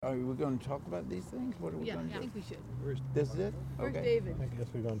are we going to talk about these things? What are we going to I do? think we should. This is it? Where's Okay. David? I guess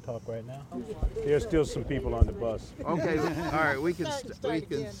we're going to talk right now. There's still some people on the bus. Okay. All right. We can Start we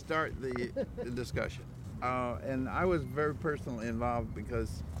can again. start the discussion. And I was very personally involved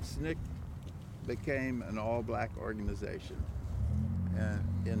because SNCC became an all-black organization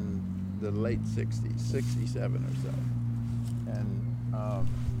in the late '60s, '67 or so, and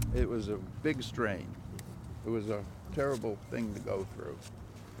it was a big strain. It was a terrible thing to go through,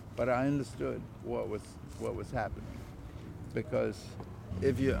 but I understood what was happening, because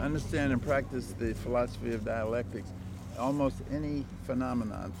if you understand and practice the philosophy of dialectics, almost any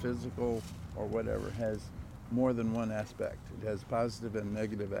phenomenon, physical or whatever, has more than one aspect. It has positive and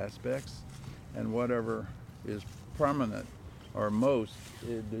negative aspects, and whatever is prominent or most,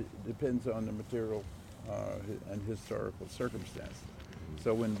 it depends on the material and historical circumstances.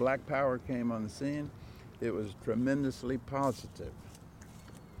 So when Black Power came on the scene, it was tremendously positive.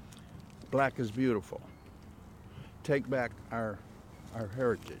 Black is beautiful. Take back our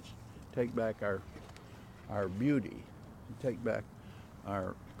heritage. Take back our beauty. Take back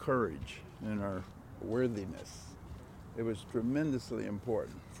our courage and our worthiness. It was tremendously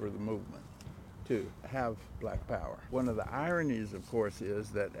important for the movement to have Black Power. One of the ironies, of course, is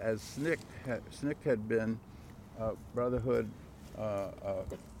that as SNCC had been a brotherhood,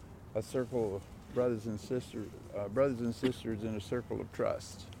 a circle of brothers and sisters in a circle of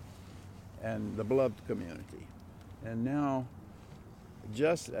trust, and the beloved community. And now,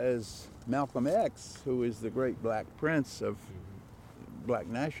 just as Malcolm X, who is the great black prince of black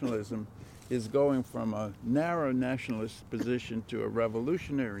nationalism, is going from a narrow nationalist position to a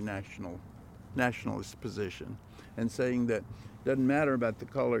revolutionary nationalist position, and saying that it doesn't matter about the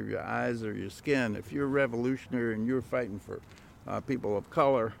color of your eyes or your skin. If you're revolutionary and you're fighting for people of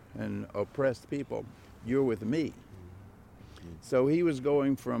color and oppressed people, you're with me. So he was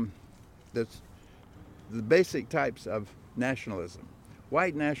going from the basic types of nationalism.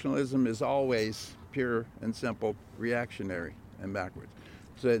 White nationalism is always pure and simple reactionary and backwards.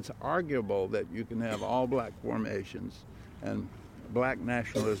 So it's arguable that you can have all black formations and black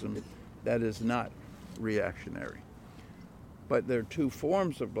nationalism that is not reactionary. But there are two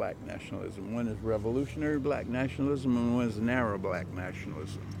forms of black nationalism. One is revolutionary black nationalism and one is narrow black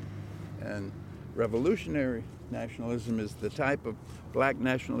nationalism. And revolutionary nationalism is the type of black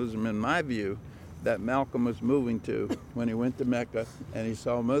nationalism, in my view, that Malcolm was moving to when he went to Mecca and he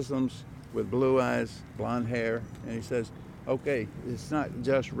saw Muslims with blue eyes, blonde hair, and he says, okay, it's not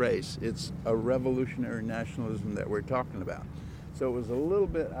just race, it's a revolutionary nationalism that we're talking about. So it was a little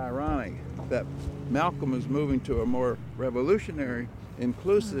bit ironic that Malcolm was moving to a more revolutionary,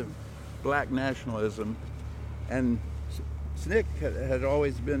 inclusive black nationalism, and SNCC had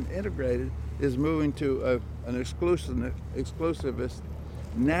always been integrated, is moving to an exclusivist,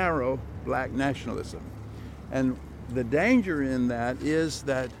 narrow black nationalism. And the danger in that is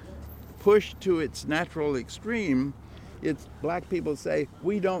that pushed to its natural extreme, it's black people say,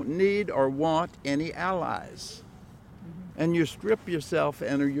 we don't need or want any allies. And you strip yourself,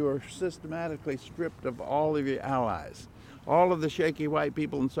 and you're systematically stripped of all of your allies. All of the shaky white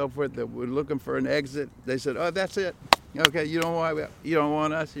people and so forth that were looking for an exit, they said, oh, that's it. Okay, you don't want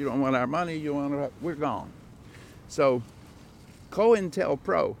us, you don't want our money, we're gone. So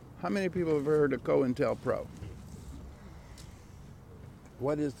COINTELPRO, how many people have heard of COINTELPRO?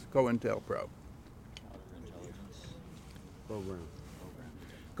 What is COINTELPRO? Program.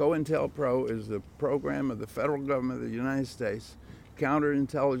 COINTELPRO is the program of the federal government of the United States,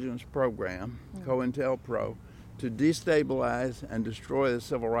 counterintelligence program, COINTELPRO, to destabilize and destroy the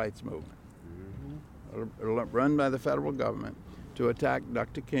civil rights movement. Run by the federal government to attack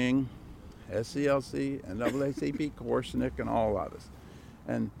Dr. King, SCLC, and NAACP, SNCC, and all of us.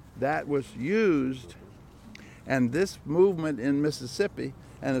 And that was used, and this movement in Mississippi,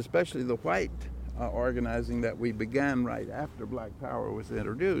 and especially the white organizing that we began right after Black Power was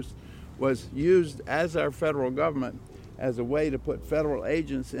introduced, was used as our federal government as a way to put federal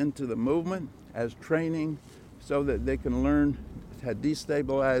agents into the movement as training so that they can learn to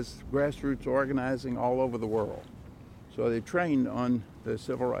destabilize grassroots organizing all over the world. So they trained on the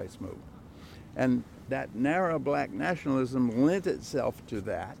civil rights movement. And that narrow black nationalism lent itself to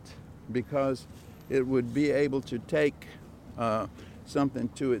that because it would be able to take something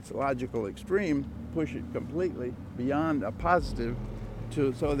to its logical extreme, push it completely beyond a positive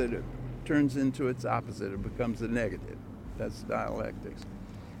so that it turns into its opposite. It becomes a negative. That's dialectics.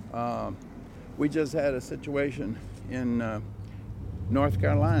 We just had a situation in North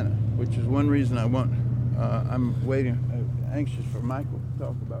Carolina, which is one reason I'm anxious for Michael to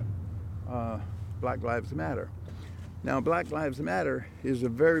talk about Black Lives Matter. Now, Black Lives Matter is a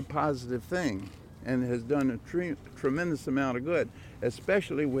very positive thing and has done a tremendous amount of good,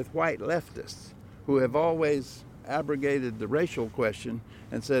 especially with white leftists who have always abrogated the racial question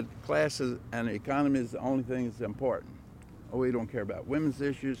and said classes and economy is the only thing that's important. Oh, we don't care about women's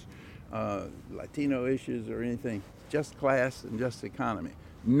issues, Latino issues or anything, just class and just economy.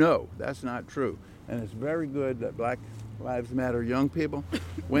 No, that's not true. And it's very good that Black Lives Matter young people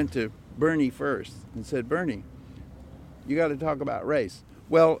went to Bernie first and said, Bernie, you got to talk about race.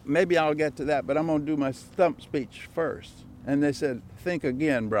 Well, maybe I'll get to that, but I'm going to do my stump speech first. And they said, think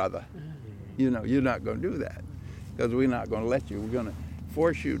again, brother. You know, you're not going to do that because we're not going to let you. We're going to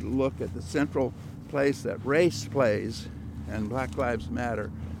force you to look at the central place that race plays and Black Lives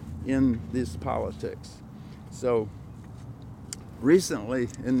Matter in this politics. So recently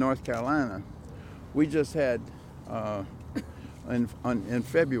in North Carolina, we just had, in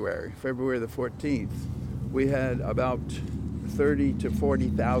February the 14th, we had about 30 to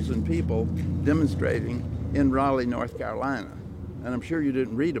 40,000 people demonstrating in Raleigh, North Carolina. And I'm sure you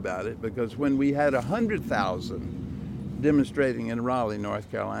didn't read about it because when we had 100,000 demonstrating in Raleigh, North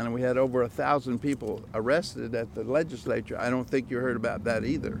Carolina, we had over 1,000 people arrested at the legislature. I don't think you heard about that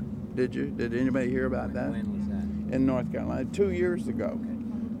either. Did you? Did anybody hear about that? When was that? In North Carolina, 2 years ago. Okay.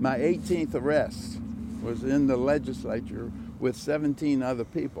 My 18th arrest was in the legislature with 17 other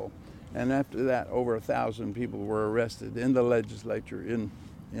people. And after that, over 1,000 people were arrested in the legislature in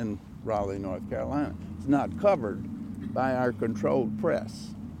Raleigh, North Carolina. It's not covered by our controlled press.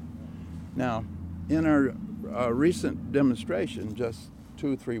 Now, in our recent demonstration just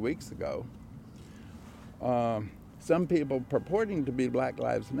 2 or 3 weeks ago, some people purporting to be Black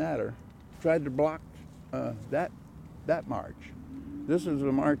Lives Matter tried to block that march. This is a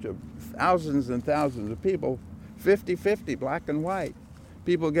march of thousands and thousands of people, 50-50, black and white.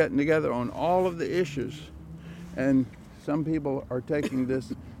 People getting together on all of the issues. And some people are taking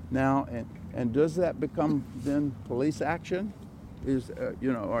this now, and does that become then police action?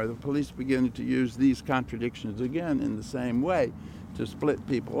 Are the police beginning to use these contradictions again in the same way to split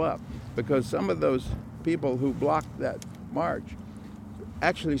people up? Because some of those people who blocked that march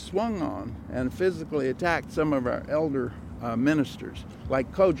actually swung on and physically attacked some of our elder ministers,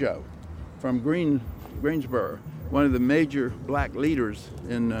 like Kojo from Greensboro, one of the major black leaders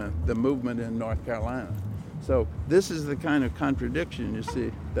in the movement in North Carolina. So this is the kind of contradiction you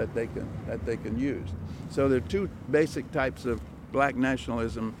see that they can use. So there are two basic types of black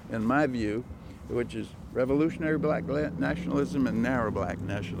nationalism, in my view, which is revolutionary black nationalism and narrow black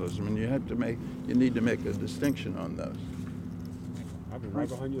nationalism, and you need to make a distinction on those. I've been right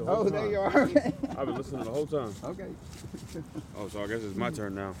behind you the whole time. There you are. Okay. I've been listening the whole time. Okay. Oh, so I guess it's my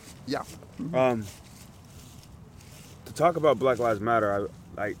turn now. Yeah. To talk about Black Lives Matter,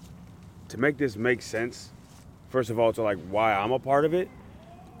 to make this make sense, first of all, to why I'm a part of it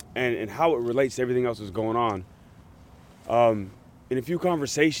and how it relates to everything else that's going on. In a few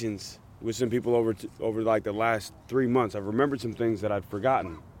conversations with some people over the last 3 months, I've remembered some things that I'd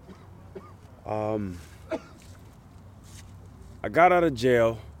forgotten. I got out of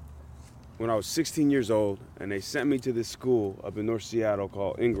jail when I was 16 years old, and they sent me to this school up in North Seattle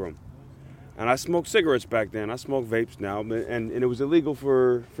called Ingram. And I smoked cigarettes back then. I smoke vapes now, and it was illegal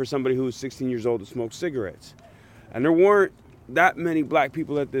for somebody who was 16 years old to smoke cigarettes. And there weren't that many black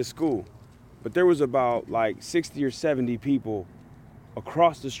people at this school, but there was about 60 or 70 people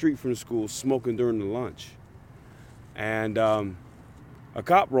across the street from the school smoking during the lunch. And a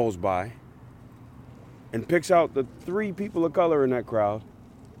cop rolls by and picks out the 3 people of color in that crowd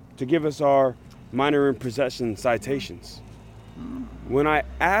to give us our minor in possession citations. When I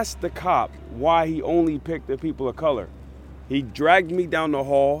asked the cop why he only picked the people of color, he dragged me down the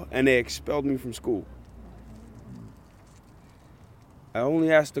hall and they expelled me from school. I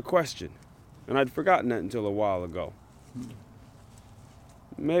only asked a question, and I'd forgotten that until a while ago.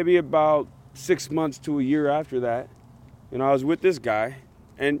 Maybe about 6 months to a year after that, I was with this guy,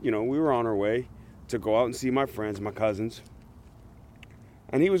 and, we were on our way to go out and see my friends, my cousins.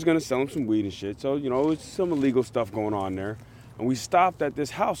 And he was going to sell them some weed and shit. So, it's some illegal stuff going on there. And we stopped at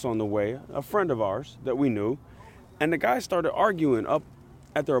this house on the way, a friend of ours that we knew. And the guy started arguing up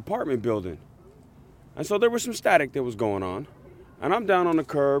at their apartment building. And so there was some static that was going on. And I'm down on the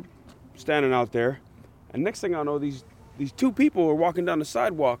curb, standing out there. And next thing I know, these 2 people are walking down the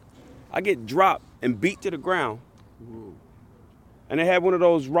sidewalk. I get dropped and beat to the ground. Ooh. And they had one of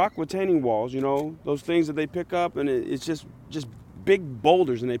those rock retaining walls, those things that they pick up, and it's just big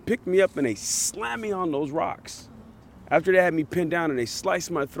boulders. And they picked me up and they slammed me on those rocks. After they had me pinned down and they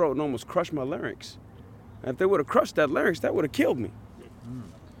sliced my throat and almost crushed my larynx. And if they would have crushed that larynx, that would have killed me.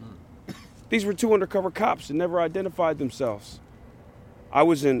 These were two undercover cops that never identified themselves. I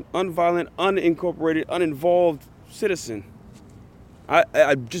was an unviolent, unincorporated, uninvolved citizen.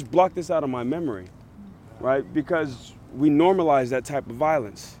 I just blocked this out of my memory, right? Because we normalized that type of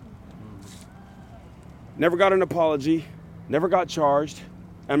violence. Never got an apology, never got charged.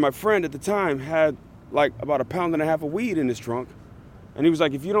 And my friend at the time had like about 1.5 pounds of weed in his trunk. And he was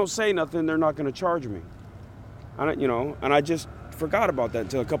like, if you don't say nothing, they're not going to charge me. And I just forgot about that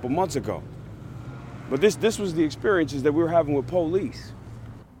until a couple months ago. But this was the experiences that we were having with police.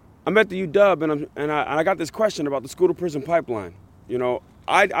 I'm at the UW and I got this question about the school to prison pipeline.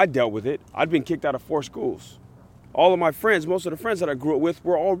 I dealt with it. I'd been kicked out of 4 schools. All of my friends, most of the friends that I grew up with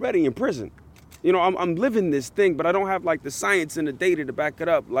were already in prison. I'm living this thing, but I don't have like the science and the data to back it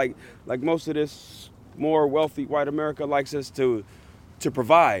up like most of this more wealthy white America likes us to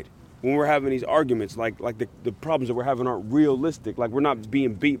provide when we're having these arguments. Like the problems that we're having aren't realistic. Like we're not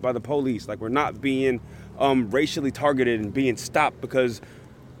being beat by the police. Like we're not being racially targeted and being stopped because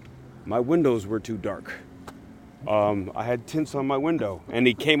my windows were too dark. I had tints on my window, and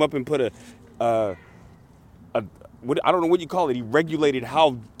he came up and put I don't know what you call it. He regulated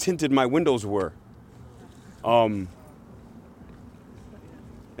how tinted my windows were. And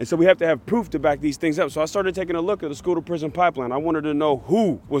so we have to have proof to back these things up. So I started taking a look at the school to prison pipeline. I wanted to know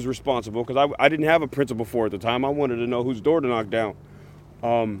who was responsible because I didn't have a principal for at the time. I wanted to know whose door to knock down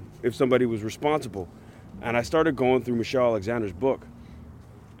if somebody was responsible. And I started going through Michelle Alexander's book.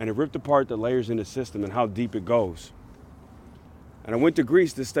 And it ripped apart the layers in the system and how deep it goes. And I went to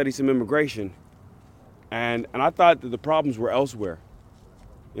Greece to study some immigration. And I thought that the problems were elsewhere.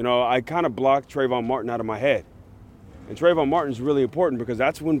 I kind of blocked Trayvon Martin out of my head. And Trayvon Martin is really important because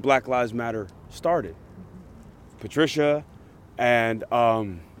that's when Black Lives Matter started. Patricia and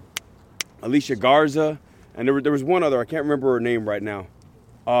Alicia Garza, and there was one other, I can't remember her name right now.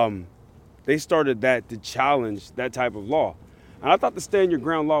 They started that to challenge that type of law. And I thought the stand your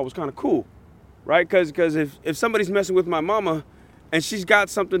ground law was kind of cool, right? Because if somebody's messing with my mama and she's got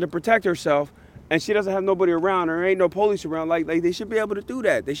something to protect herself and she doesn't have nobody around or ain't no police around, like they should be able to do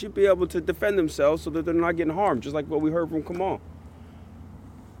that. They should be able to defend themselves so that they're not getting harmed, just like what we heard from Kamal.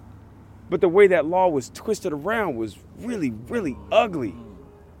 But the way that law was twisted around was really, really ugly.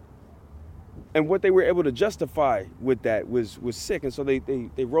 And what they were able to justify with that was sick. And so they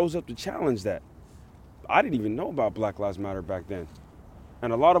rose up to challenge that. I didn't even know about Black Lives Matter back then.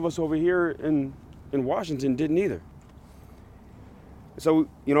 And a lot of us over here in Washington didn't either. So,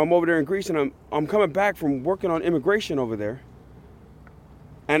 I'm over there in Greece and I'm coming back from working on immigration over there.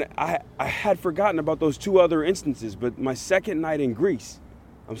 And I had forgotten about those 2 other instances, but my second night in Greece,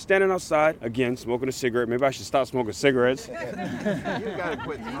 I'm standing outside, again, smoking a cigarette. Maybe I should stop smoking cigarettes. You gotta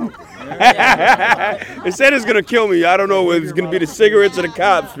quit smoking. It said it's gonna kill me. I don't know if it's gonna be the cigarettes or the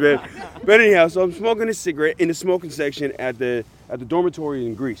cops, man. But anyhow, so I'm smoking a cigarette in the smoking section at the dormitory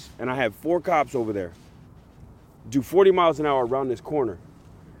in Greece, and I have 4 cops over there. Do 40 miles an hour around this corner,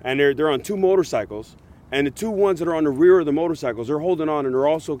 and they're on 2 motorcycles, and the 2 ones that are on the rear of the motorcycles, they're holding on, and they're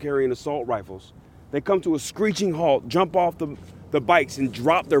also carrying assault rifles. They come to a screeching halt, jump off the bikes, and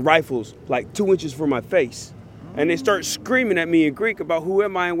drop their rifles like 2 inches from my face, and they start screaming at me in Greek about who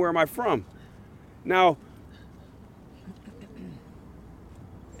am I and where am I from. Now,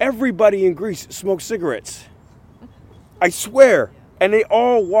 everybody in Greece smoked cigarettes. I swear. And they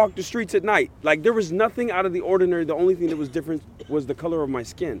all walked the streets at night. Like there was nothing out of the ordinary. The only thing that was different was the color of my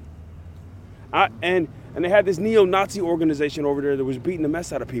skin. And they had this neo-Nazi organization over there that was beating the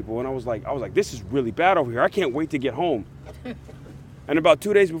mess out of people. And I was like, this is really bad over here. I can't wait to get home. And about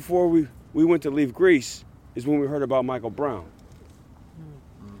 2 days before we went to leave Greece is when we heard about Michael Brown.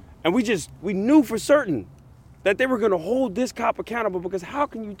 And we knew for certain that they were going to hold this cop accountable because how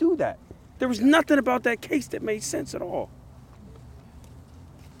can you do that? There was nothing about that case that made sense at all.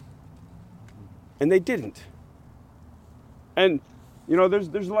 And they didn't. And,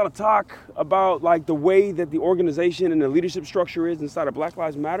 there's a lot of talk about like the way that the organization and the leadership structure is inside of Black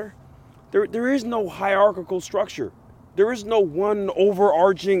Lives Matter. There is no hierarchical structure. There is no one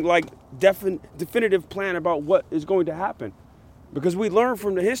overarching like definitive plan about what is going to happen. Because we learn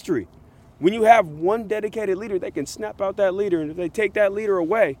from the history. When you have one dedicated leader, they can snap out that leader. And if they take that leader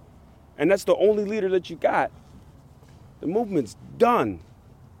away, and that's the only leader that you got, the movement's done.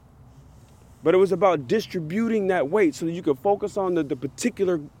 But it was about distributing that weight so that you could focus on the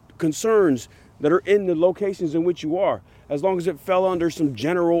particular concerns that are in the locations in which you are, as long as it fell under some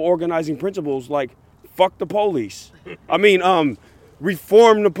general organizing principles like fuck the police.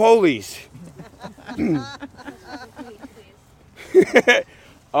 Reform the police.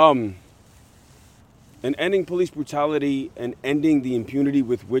 and ending police brutality and ending the impunity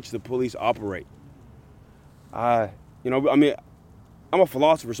with which the police operate. I'm a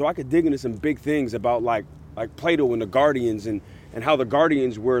philosopher, so I could dig into some big things about like Plato and the Guardians and how the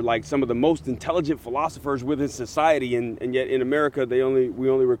Guardians were like some of the most intelligent philosophers within society, and yet in America we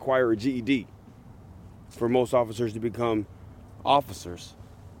only require a GED for most officers to become officers,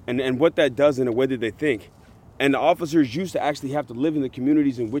 and what that does in the way that they think. And the officers used to actually have to live in the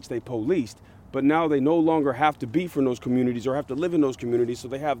communities in which they policed, but now they no longer have to be from those communities or have to live in those communities, so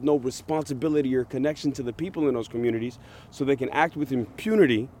they have no responsibility or connection to the people in those communities, so they can act with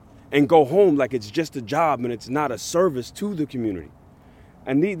impunity and go home like it's just a job and it's not a service to the community.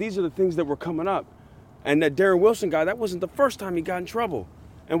 And these are the things that were coming up. And that Darren Wilson guy, that wasn't the first time he got in trouble.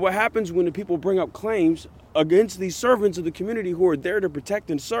 And what happens when the people bring up claims against these servants of the community who are there to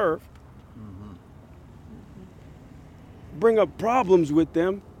protect and serve, bring up problems with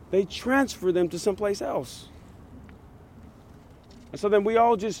them, they transfer them to someplace else. And so then we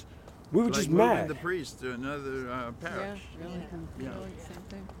were just moving mad. the priest to another parish. Yeah, really. Yeah. Same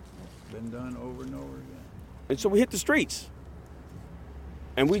thing. Been done over and over again. And so we hit the streets.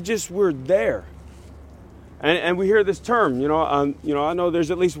 And we're there. And we hear this term, I know there's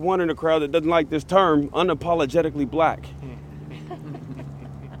at least one in the crowd that doesn't like this term, unapologetically black.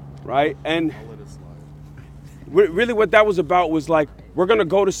 Right? And really what that was about was like, we're going to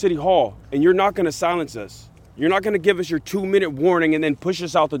go to City Hall and you're not going to silence us. You're not going to give us your 2-minute warning and then push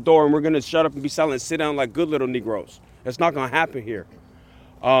us out the door and we're going to shut up and be silent and sit down like good little Negroes. That's not going to happen here.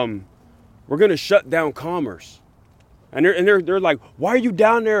 We're going to shut down commerce. And they're like, why are you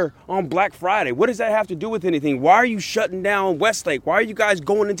down there on Black Friday? What does that have to do with anything? Why are you shutting down Westlake? Why are you guys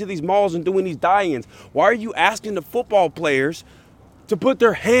going into these malls and doing these die-ins? Why are you asking the football players to put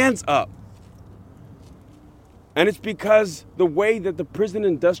their hands up? And it's because the way that the prison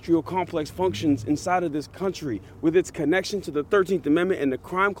industrial complex functions inside of this country, with its connection to the 13th Amendment and the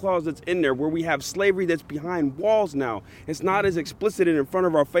crime clause that's in there, where we have slavery that's behind walls now, it's not as explicit and in front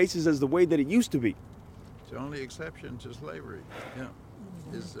of our faces as the way that it used to be. The only exception to slavery,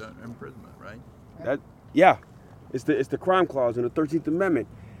 is imprisonment, right? It's the crime clause in the 13th Amendment.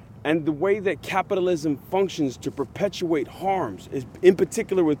 And the way that capitalism functions to perpetuate harms, is in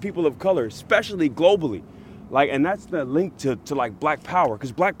particular with people of color, especially globally. And that's the link to like Black Power,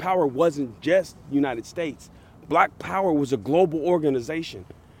 because Black Power wasn't just United States. Black Power was a global organization.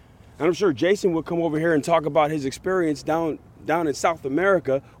 And I'm sure Jason would come over here and talk about his experience down in South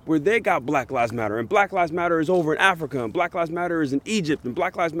America, where they got Black Lives Matter. And Black Lives Matter is over in Africa, and Black Lives Matter is in Egypt, and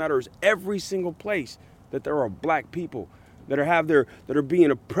Black Lives Matter is every single place that there are black people that are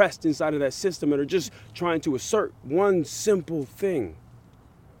being oppressed inside of that system and are just trying to assert one simple thing.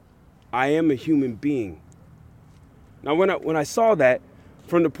 I am a human being. Now, when I saw that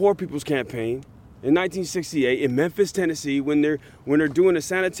from the Poor People's Campaign in 1968 in Memphis, Tennessee, when they're doing a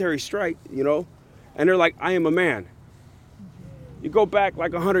sanitary strike, and they're like, I am a man. You go back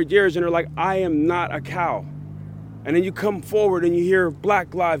like 100 years and they're like, I am not a cow. And then you come forward and you hear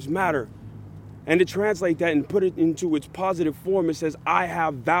Black Lives Matter. And to translate that and put it into its positive form, it says, I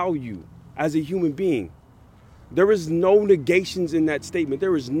have value as a human being. There is no negations in that statement.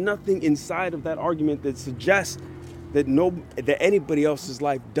 There is nothing inside of that argument that suggests that anybody else's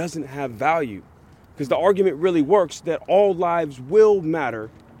life doesn't have value. Because the argument really works that all lives will matter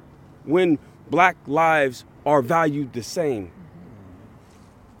when black lives are valued the same.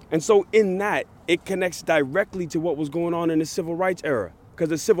 And so in that, it connects directly to what was going on in the civil rights era. Because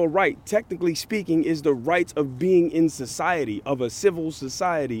the civil right, technically speaking, is the rights of being in society, of a civil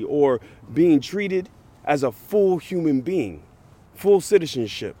society, or being treated as a full human being, full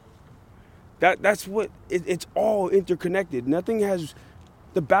citizenship. That's what, it's all interconnected.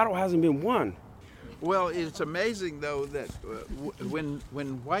 The battle hasn't been won. Well, it's amazing, though, that when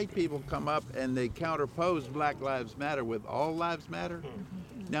white people come up and they counterpose Black Lives Matter with All Lives Matter,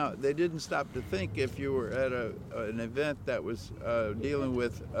 now, they didn't stop to think if you were at an event that was dealing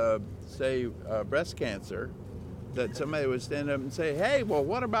with, say, breast cancer, that somebody would stand up and say, hey, well,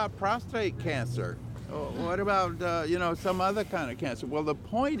 what about prostate cancer? Or what about, some other kind of cancer? Well, the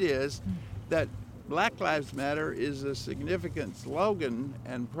point is that Black Lives Matter is a significant slogan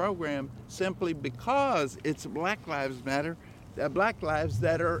and program simply because it's Black Lives Matter, Black lives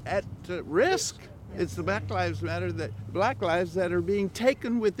that are at risk. It's the Black Lives Matter Black lives that are being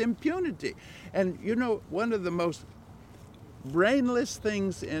taken with impunity. And one of the most brainless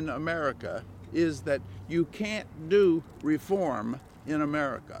things in America is that you can't do reform in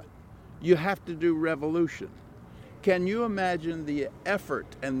America. You have to do revolution. Can you imagine the effort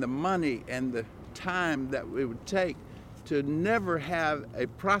and the money and the time that it would take to never have a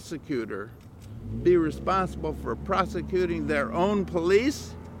prosecutor be responsible for prosecuting their own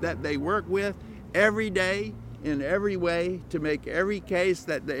police that they work with every day in every way to make every case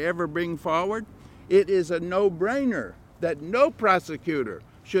that they ever bring forward. It is a no-brainer that no prosecutor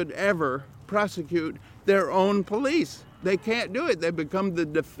should ever prosecute their own police. They can't do it. They become the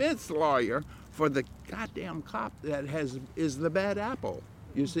defense lawyer for the goddamn cop that is the bad apple,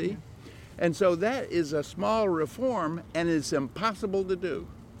 you see? And so that is a small reform, and it's impossible to do.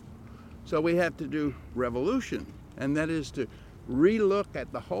 So we have to do revolution, and that is to relook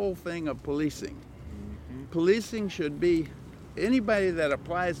at the whole thing of policing. Policing should be, anybody that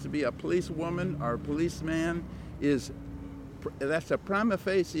applies to be a policewoman or a policeman that's a prima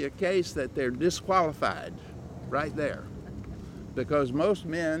facie case that they're disqualified right there. Because most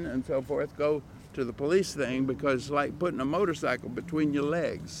men and so forth go to the police thing because it's like putting a motorcycle between your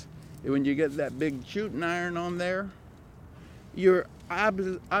legs. When you get that big shooting iron on there, you're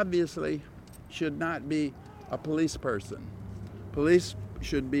obviously should not be a police person. Police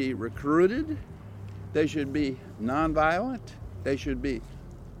should be recruited. They should be nonviolent. They should be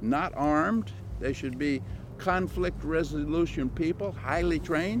not armed. They should be conflict resolution people, highly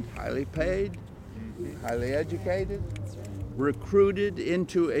trained, highly paid, highly educated, recruited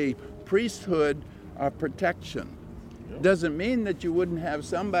into a priesthood of protection. Doesn't mean that you wouldn't have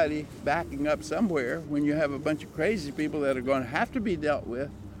somebody backing up somewhere when you have a bunch of crazy people that are going to have to be dealt with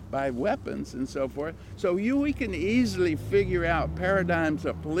by weapons and so forth. So we can easily figure out paradigms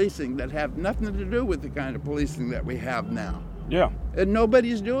of policing that have nothing to do with the kind of policing that we have now. Yeah. And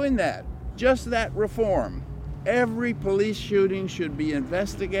nobody's doing that. Just that reform. Every police shooting should be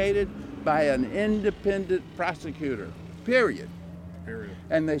investigated by an independent prosecutor, period.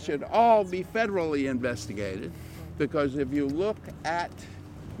 And they should all be federally investigated, because if you look at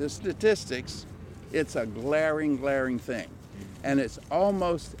the statistics, it's a glaring thing. And it's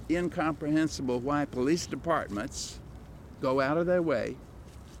almost incomprehensible why police departments go out of their way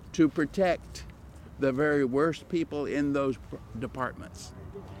to protect the very worst people in those departments.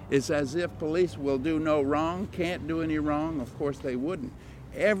 It's as if police will do no wrong, can't do any wrong. Of course they wouldn't.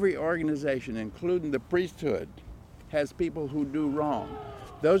 Every organization, including the priesthood, has people who do wrong.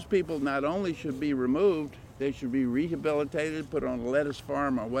 Those people not only should be removed, they should be rehabilitated, put on a lettuce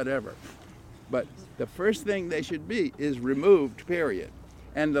farm or whatever. But the first thing they should be is removed, period.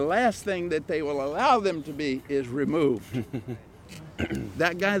 And the last thing that they will allow them to be is removed.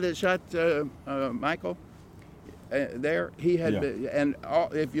 That guy that shot Michael, there, he had been, and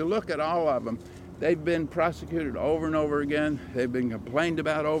if you look at all of them, they've been prosecuted over and over again. They've been complained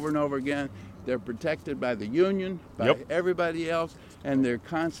about over and over again. They're protected by the union, by everybody else, and they're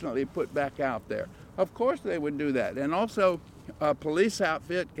constantly put back out there. Of course they would do that. And also, a police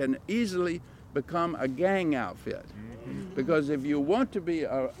outfit can easily become a gang outfit. Because if you want to be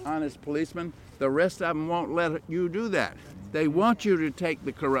an honest policeman, the rest of them won't let you do that. They want you to take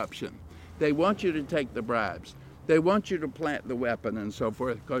the corruption. They want you to take the bribes. They want you to plant the weapon and so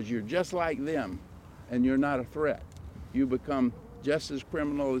forth, because you're just like them and you're not a threat. You become just as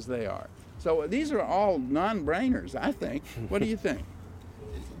criminal as they are. So these are all non-brainers, I think. What do you think?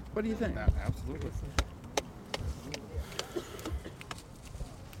 What do you think? Absolutely.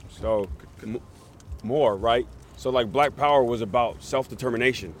 So, more, right? So, like, Black Power was about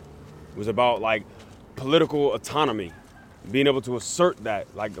self-determination. It was about, like, political autonomy, being able to assert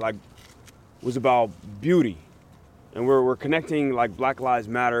that, like was about beauty. And we're connecting, like, Black Lives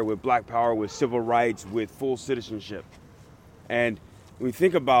Matter with Black Power, with civil rights, with full citizenship. And when we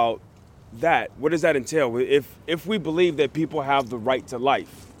think about that, what does that entail? If we believe that people have the right to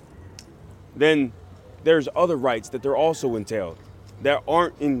life, then there's other rights that they're also entailed that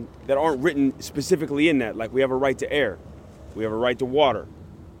aren't written specifically in that. Like, we have a right to air, we have a right to water,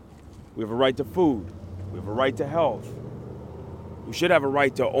 we have a right to food, we have a right to health. We should have a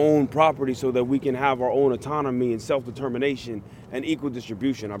right to own property so that we can have our own autonomy and self-determination and equal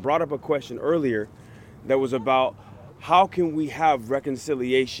distribution. I brought up a question earlier that was about how can we have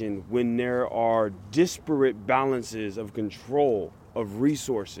reconciliation when there are disparate balances of control of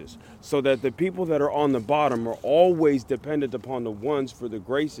resources, so that the people that are on the bottom are always dependent upon the ones for the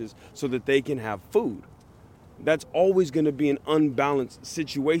graces so that they can have food. That's always going to be an unbalanced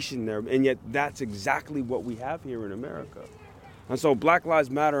situation there, and yet that's exactly what we have here in America. And so Black Lives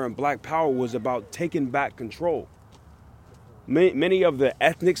Matter and Black Power was about taking back control. Many of the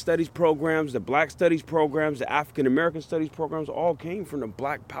ethnic studies programs, the Black studies programs, the African American studies programs all came from the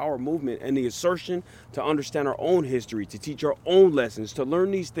Black Power movement and the assertion to understand our own history, to teach our own lessons, to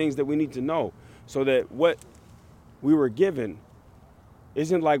learn these things that we need to know, so that what we were given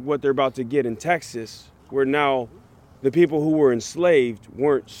isn't like what they're about to get in Texas, where now the people who were enslaved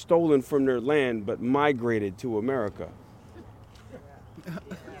weren't stolen from their land but migrated to America.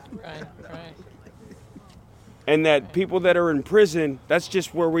 Right, right. And that people that are in prison, that's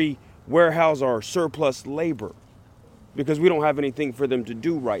just where we warehouse our surplus labor because we don't have anything for them to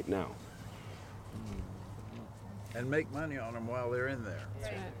do right now. And make money on them while they're in there.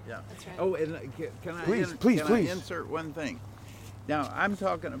 That's right. Yeah. That's right. Oh, and can I Please. I insert one thing? Now, I'm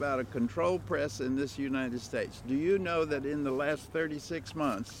talking about a control press in this United States. Do you know that in the last 36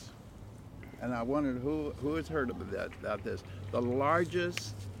 months, and I wondered who has heard about this, the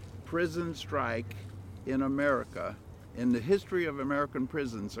largest prison strike in America, in the history of American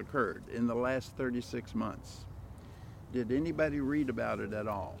prisons, occurred in the last 36 months. Did anybody read about it at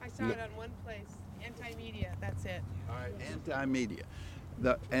all? I saw it on one place, Anti-Media, that's it. All right, Anti-Media.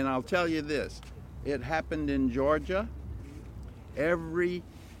 And I'll tell you this, it happened in Georgia. Every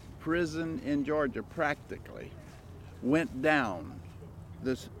prison in Georgia practically went down.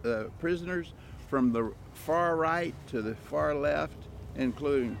 The prisoners from the far right to the far left,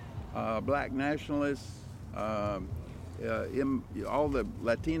 including black nationalists, all the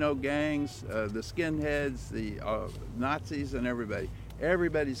Latino gangs, the skinheads, the Nazis, and everybody.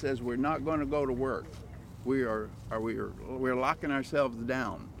 Everybody says we're not going to go to work. We're locking ourselves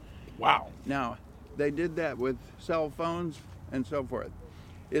down. Wow. Now, they did that with cell phones and so forth.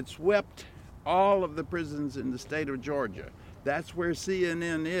 It swept all of the prisons in the state of Georgia. That's where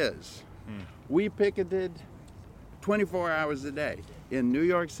CNN is. We picketed 24 hours a day in New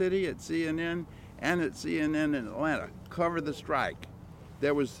York City at CNN and at CNN in Atlanta. Cover the strike.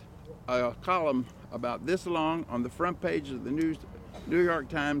 There was a column about this long on the front page of the New York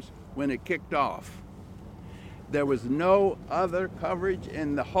Times when it kicked off. There was no other coverage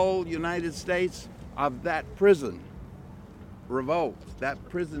in the whole United States of that prison revolt, that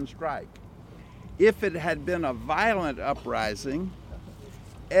prison strike. If it had been a violent uprising,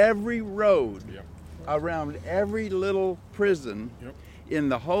 every road around every little prison in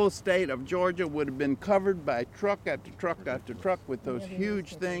the whole state of Georgia would have been covered by truck after truck after truck with those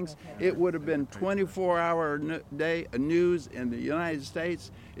huge things. It would have been 24-hour day news in the United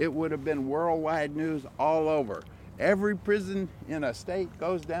States. It would have been worldwide news all over. Every prison in a state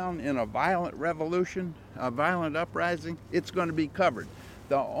goes down in a violent revolution, a violent uprising, it's going to be covered.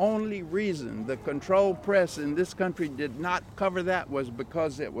 The only reason the control press in this country did not cover that was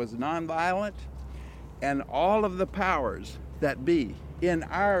because it was nonviolent, and all of the powers that be in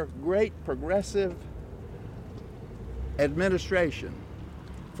our great progressive administration,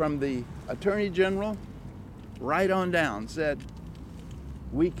 from the Attorney General right on down, said,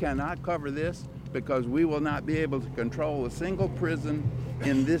 we cannot cover this because we will not be able to control a single prison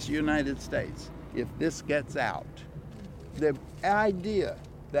in this United States if this gets out. The idea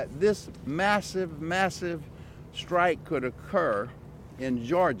that this massive, massive strike could occur in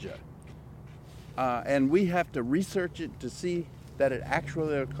Georgia, and we have to research it to see that it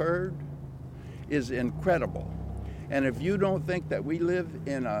actually occurred, is incredible. And if you don't think that we live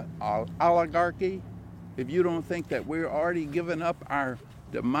in an oligarchy, if you don't think that we're already given up our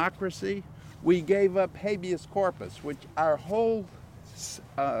democracy, we gave up habeas corpus, which our whole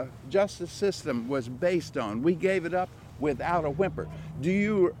justice system was based on. We gave it up without a whimper. Do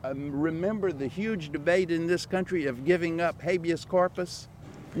you remember the huge debate in this country of giving up habeas corpus?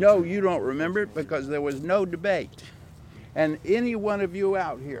 No, you don't remember it because there was no debate. And any one of you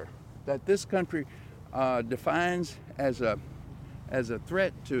out here that this country defines as a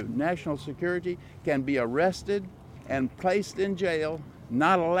threat to national security can be arrested and placed in jail,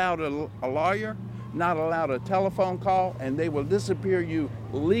 not allowed a lawyer, not allowed a telephone call, and they will disappear you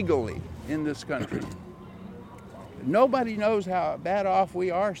legally in this country. Nobody knows how bad off we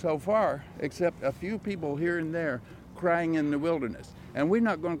are so far, except a few people here and there crying in the wilderness. And we're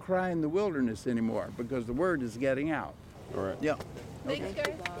not going to cry in the wilderness anymore because the word is getting out. All right. Yeah. Thanks,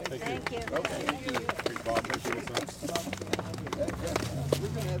 guys. Thank you. We're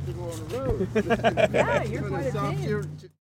going to have to go on the road. Yeah, you're quite a team.